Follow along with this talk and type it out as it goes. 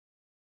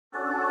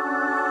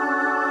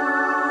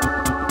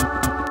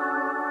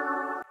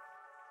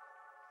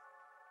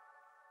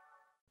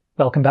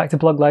Welcome back to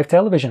Plug Live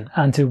Television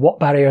and to Watt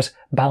Barrier's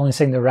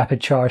Balancing the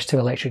Rapid Charge to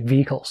Electric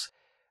Vehicles.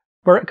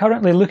 We're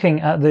currently looking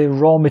at the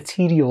raw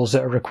materials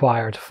that are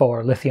required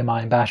for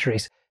lithium-ion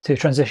batteries to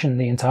transition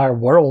the entire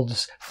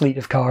world's fleet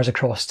of cars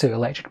across to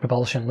electric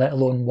propulsion, let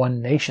alone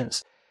one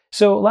nation's.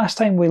 So last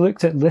time we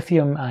looked at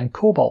lithium and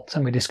cobalt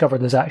and we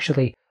discovered there's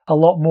actually a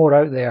lot more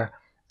out there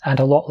and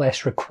a lot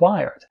less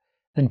required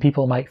than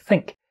people might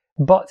think.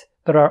 But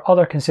there are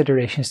other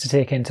considerations to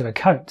take into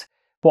account.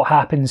 What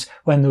happens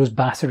when those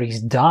batteries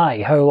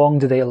die? How long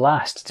do they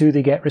last? Do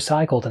they get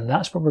recycled? And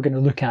that's what we're going to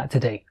look at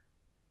today.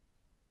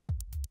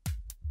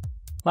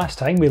 Last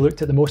time we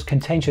looked at the most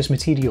contentious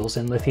materials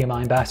in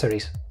lithium-ion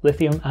batteries,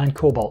 lithium and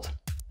cobalt,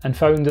 and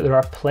found that there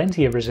are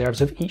plenty of reserves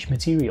of each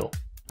material.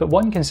 But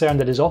one concern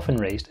that is often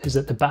raised is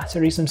that the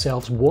batteries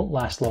themselves won't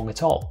last long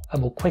at all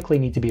and will quickly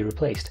need to be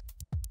replaced.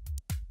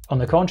 On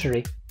the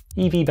contrary,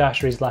 EV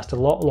batteries last a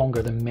lot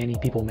longer than many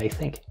people may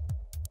think.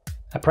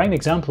 A prime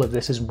example of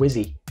this is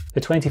Wizzy, the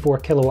 24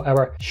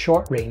 kWh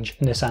short-range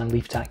Nissan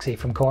Leaf taxi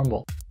from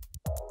Cornwall.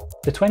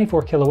 The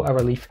 24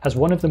 kWh Leaf has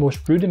one of the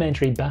most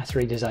rudimentary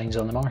battery designs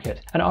on the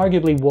market, and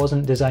arguably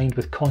wasn't designed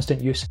with constant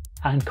use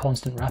and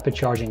constant rapid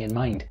charging in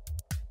mind.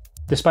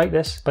 Despite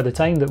this, by the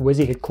time that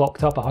Wizzy had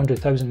clocked up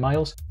 100,000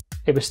 miles,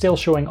 it was still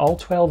showing all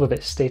 12 of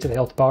its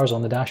state-of-the-health bars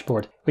on the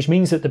dashboard, which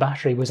means that the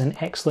battery was in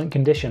excellent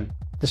condition,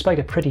 despite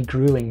a pretty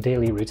gruelling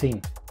daily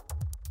routine.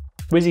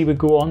 Wizzy would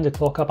go on to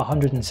clock up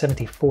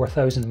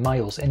 174,000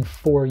 miles in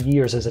 4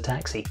 years as a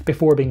taxi,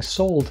 before being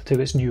sold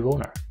to its new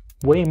owner.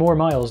 Way more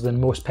miles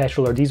than most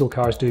petrol or diesel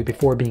cars do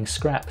before being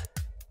scrapped.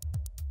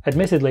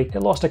 Admittedly,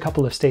 it lost a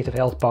couple of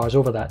state-of-health bars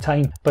over that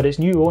time, but its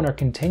new owner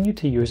continued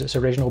to use its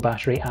original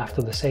battery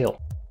after the sale.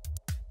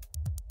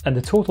 And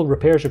the total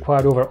repairs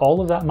required over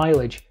all of that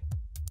mileage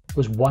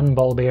was one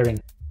ball bearing.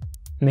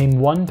 Name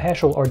one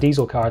petrol or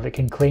diesel car that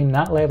can claim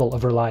that level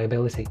of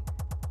reliability.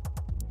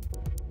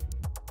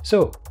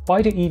 So,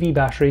 why do EV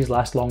batteries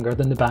last longer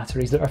than the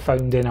batteries that are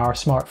found in our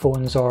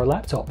smartphones or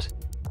laptops?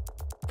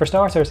 For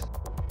starters,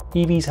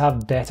 EVs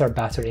have better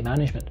battery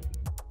management.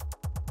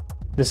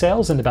 The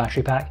cells in the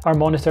battery pack are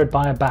monitored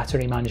by a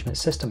battery management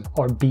system,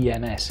 or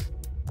BMS.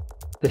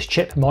 This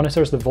chip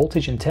monitors the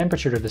voltage and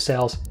temperature of the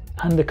cells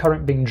and the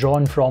current being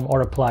drawn from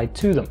or applied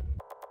to them,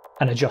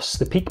 and adjusts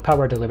the peak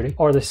power delivery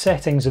or the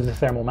settings of the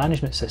thermal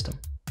management system,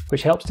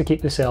 which helps to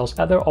keep the cells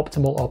at their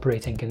optimal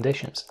operating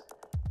conditions.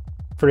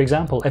 For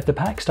example, if the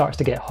pack starts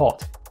to get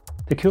hot,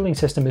 the cooling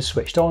system is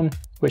switched on,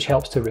 which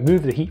helps to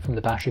remove the heat from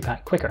the battery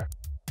pack quicker.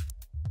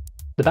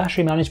 The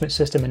battery management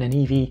system in an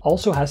EV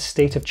also has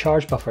state of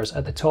charge buffers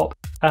at the top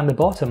and the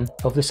bottom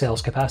of the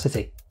cell's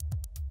capacity.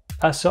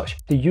 As such,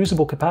 the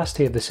usable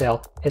capacity of the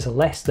cell is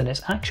less than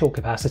its actual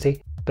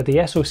capacity, but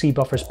the SOC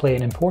buffers play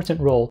an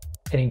important role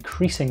in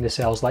increasing the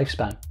cell's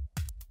lifespan.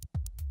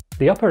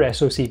 The upper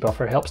SOC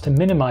buffer helps to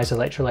minimise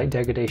electrolyte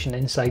degradation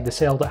inside the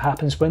cell that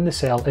happens when the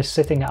cell is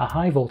sitting at a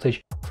high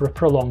voltage for a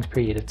prolonged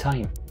period of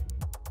time,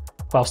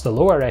 whilst the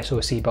lower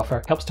SOC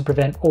buffer helps to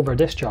prevent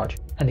over-discharge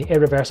and the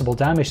irreversible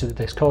damage that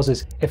this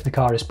causes if the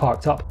car is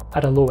parked up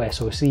at a low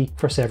SOC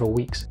for several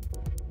weeks.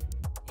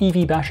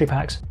 EV battery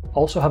packs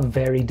also have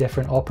very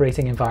different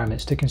operating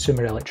environments to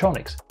consumer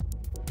electronics.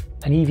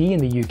 An EV in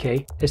the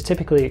UK is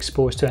typically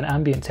exposed to an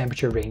ambient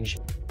temperature range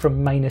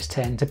from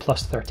 -10 to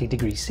 +30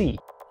 degrees C,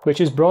 which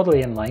is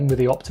broadly in line with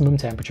the optimum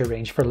temperature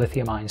range for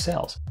lithium-ion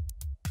cells.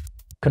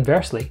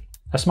 Conversely,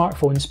 a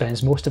smartphone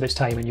spends most of its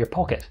time in your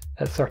pocket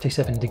at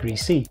 37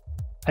 degrees C,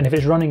 and if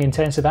it's running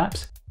intensive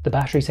apps, the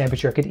battery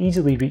temperature could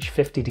easily reach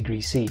 50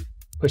 degrees C,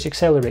 which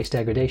accelerates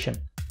degradation.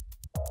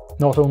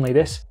 Not only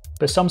this,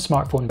 but some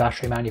smartphone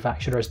battery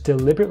manufacturers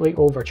deliberately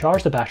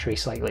overcharge the battery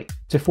slightly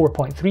to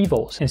 4.3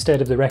 volts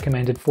instead of the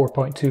recommended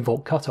 4.2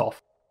 volt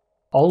cutoff,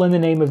 all in the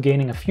name of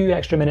gaining a few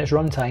extra minutes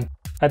runtime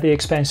at the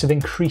expense of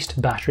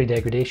increased battery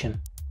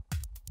degradation.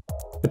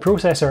 The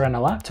processor in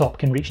a laptop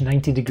can reach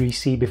 90 degrees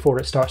C before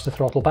it starts to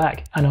throttle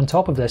back, and on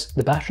top of this,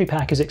 the battery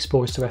pack is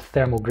exposed to a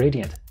thermal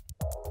gradient.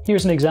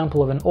 Here's an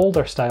example of an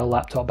older style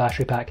laptop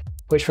battery pack,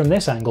 which from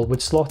this angle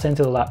would slot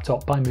into the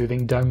laptop by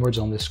moving downwards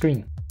on the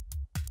screen.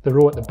 The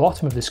row at the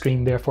bottom of the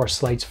screen therefore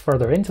slides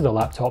further into the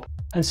laptop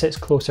and sits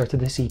closer to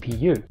the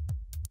CPU,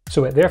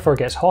 so it therefore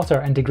gets hotter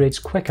and degrades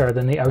quicker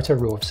than the outer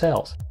row of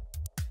cells.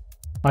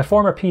 My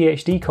former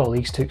PhD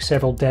colleagues took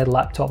several dead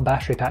laptop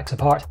battery packs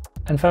apart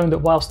and found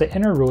that whilst the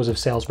inner rows of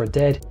cells were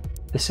dead,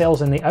 the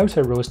cells in the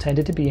outer rows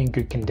tended to be in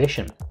good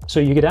condition, so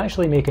you could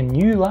actually make a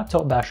new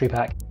laptop battery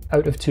pack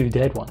out of 2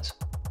 dead ones.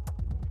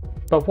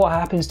 But what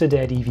happens to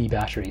dead EV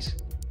batteries?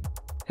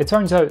 It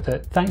turns out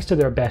that thanks to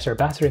their better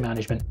battery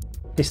management,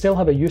 they still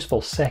have a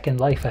useful second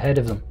life ahead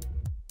of them,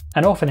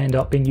 and often end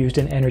up being used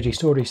in energy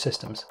storage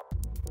systems.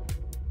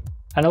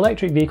 An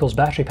electric vehicle's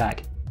battery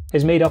pack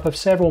is made up of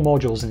several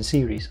modules in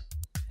series.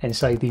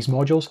 Inside these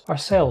modules are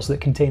cells that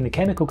contain the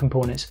chemical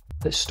components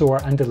that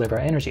store and deliver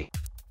energy.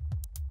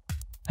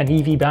 An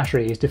EV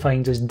battery is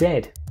defined as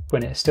dead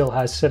when it still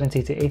has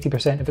 70 to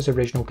 80% of its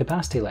original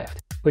capacity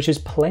left, which is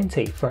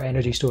plenty for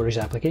energy storage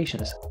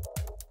applications.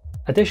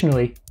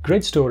 Additionally,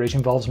 grid storage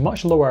involves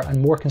much lower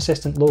and more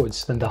consistent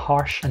loads than the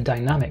harsh and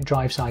dynamic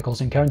drive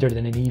cycles encountered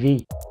in an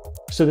EV,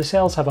 so the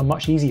cells have a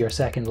much easier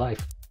second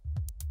life.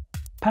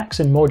 Packs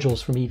and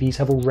modules from EVs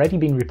have already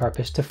been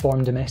repurposed to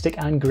form domestic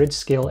and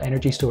grid-scale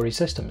energy storage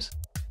systems.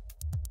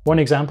 One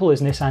example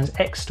is Nissan's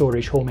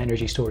X-Storage home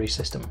energy storage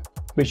system,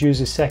 which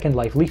uses second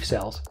life leaf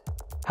cells,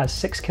 has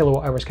 6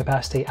 kWh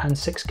capacity and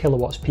 6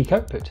 kW peak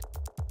output,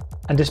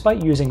 and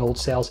despite using old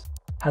cells,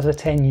 has a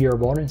 10-year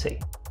warranty.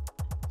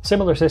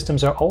 Similar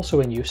systems are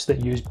also in use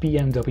that use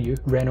BMW,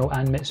 Renault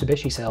and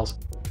Mitsubishi cells.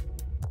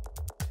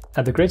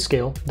 At the grid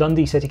scale,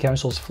 Dundee City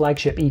Council's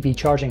flagship EV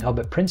charging hub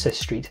at Princess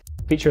Street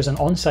features an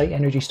on-site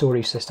energy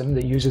storage system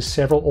that uses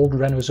several old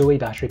Renault Zoe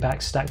battery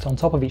packs stacked on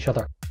top of each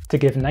other to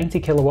give 90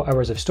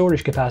 kWh of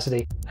storage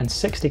capacity and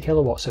 60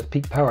 kW of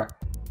peak power.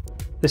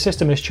 The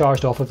system is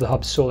charged off of the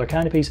hub's solar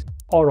canopies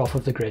or off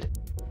of the grid.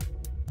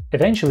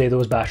 Eventually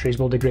those batteries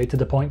will degrade to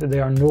the point that they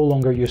are no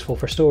longer useful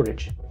for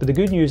storage, but the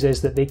good news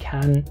is that they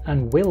can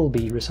and will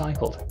be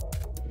recycled.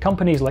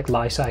 Companies like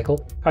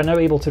Li-Cycle are now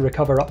able to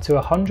recover up to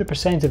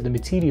 100% of the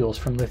materials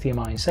from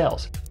lithium-ion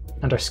cells,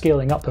 and are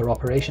scaling up their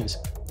operations.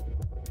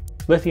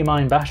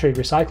 Lithium-ion battery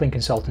recycling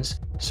consultants,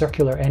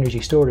 Circular Energy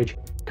Storage,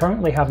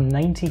 currently have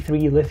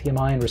 93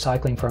 lithium-ion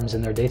recycling firms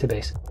in their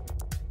database,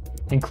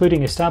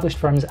 including established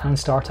firms and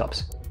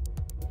startups.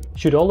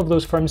 Should all of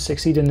those firms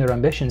succeed in their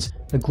ambitions,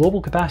 the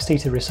global capacity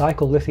to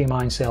recycle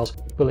lithium-ion cells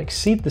will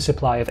exceed the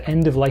supply of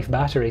end-of-life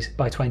batteries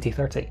by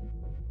 2030.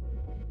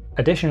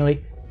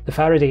 Additionally, the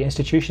Faraday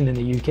Institution in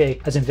the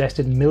UK has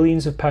invested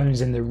millions of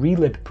pounds in the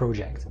ReLib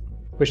project,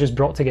 which has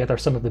brought together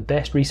some of the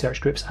best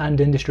research groups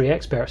and industry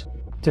experts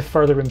to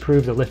further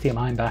improve the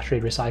lithium-ion battery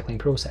recycling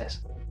process.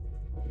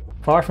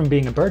 Far from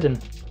being a burden,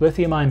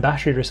 lithium-ion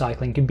battery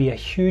recycling can be a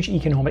huge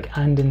economic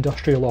and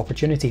industrial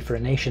opportunity for a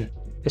nation,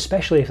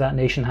 especially if that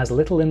nation has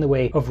little in the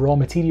way of raw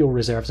material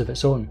reserves of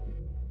its own.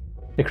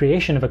 The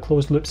creation of a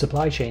closed-loop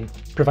supply chain,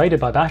 provided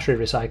by battery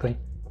recycling,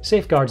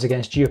 safeguards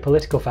against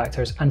geopolitical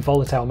factors and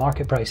volatile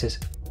market prices.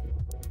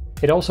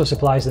 It also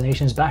supplies the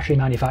nation's battery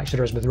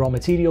manufacturers with raw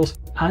materials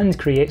and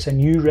creates a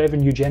new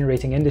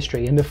revenue-generating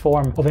industry in the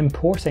form of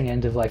importing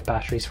end-of-life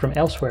batteries from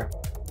elsewhere.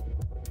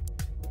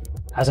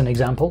 As an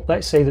example,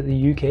 let's say that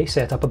the UK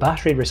set up a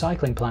battery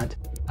recycling plant,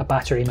 a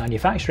battery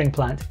manufacturing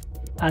plant,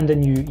 and a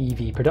new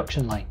EV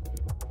production line.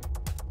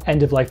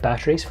 End-of-life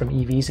batteries from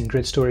EVs and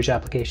grid storage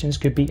applications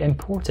could be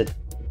imported,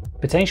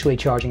 potentially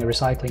charging a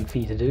recycling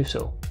fee to do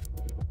so.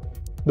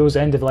 Those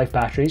end-of-life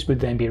batteries would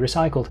then be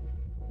recycled,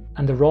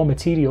 and the raw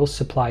materials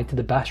supplied to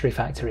the battery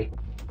factory,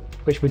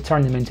 which would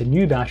turn them into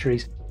new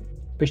batteries,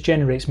 which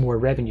generates more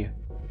revenue.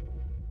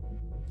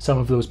 Some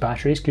of those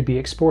batteries could be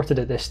exported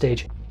at this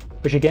stage,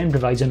 which again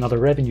provides another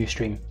revenue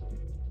stream.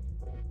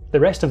 The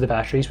rest of the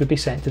batteries would be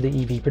sent to the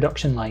EV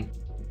production line,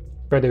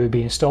 where they would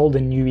be installed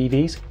in new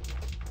EVs,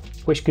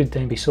 which could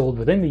then be sold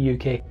within the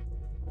UK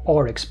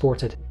or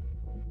exported.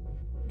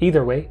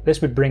 Either way, this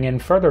would bring in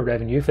further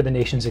revenue for the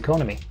nation's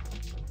economy.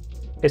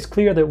 It's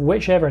clear that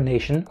whichever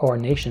nation or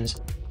nations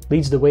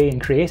leads the way in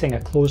creating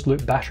a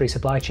closed-loop battery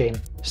supply chain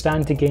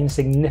stand to gain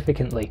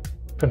significantly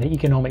from the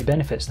economic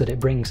benefits that it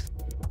brings.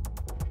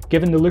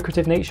 Given the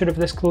lucrative nature of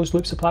this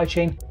closed-loop supply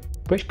chain,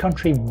 which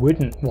country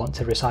wouldn't want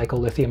to recycle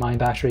lithium-ion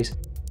batteries?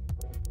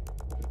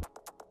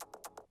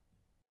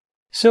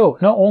 So,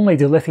 not only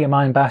do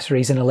lithium-ion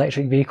batteries in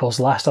electric vehicles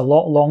last a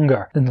lot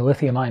longer than the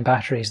lithium-ion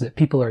batteries that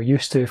people are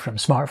used to from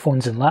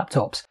smartphones and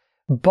laptops,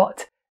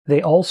 but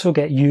they also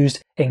get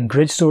used in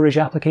grid storage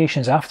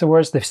applications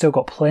afterwards. They've still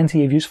got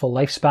plenty of useful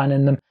lifespan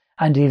in them,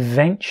 and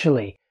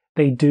eventually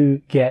they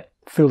do get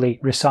fully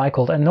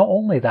recycled. And not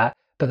only that,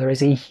 but there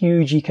is a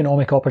huge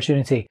economic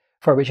opportunity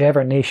for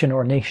whichever nation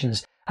or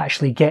nations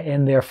actually get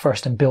in there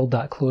first and build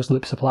that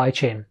closed-loop supply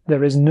chain.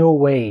 There is no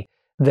way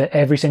that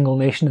every single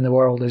nation in the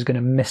world is going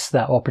to miss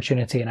that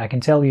opportunity, and I can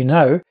tell you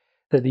now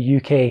that the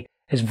UK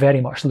is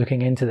very much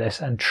looking into this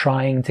and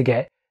trying to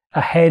get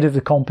ahead of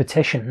the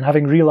competition,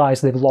 having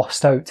realised they've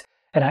lost out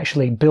in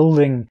actually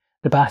building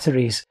the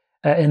batteries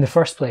in the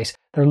first place.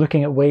 They're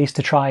looking at ways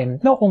to try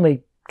and not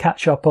only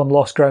catch up on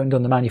lost ground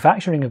on the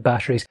manufacturing of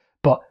batteries,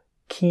 but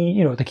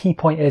the key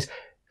point is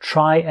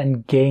try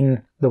and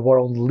gain the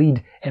world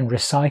lead in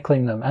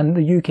recycling them. And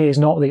the UK is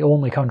not the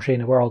only country in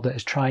the world that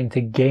is trying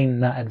to gain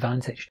that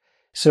advantage.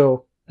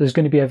 So there's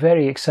going to be a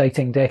very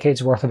exciting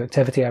decade's worth of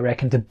activity, I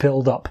reckon, to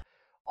build up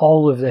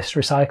all of this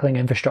recycling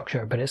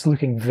infrastructure, but it's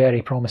looking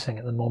very promising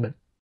at the moment.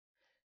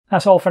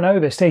 That's all for now,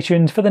 but stay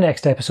tuned for the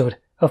next episode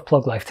of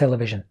Plug Life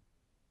Television.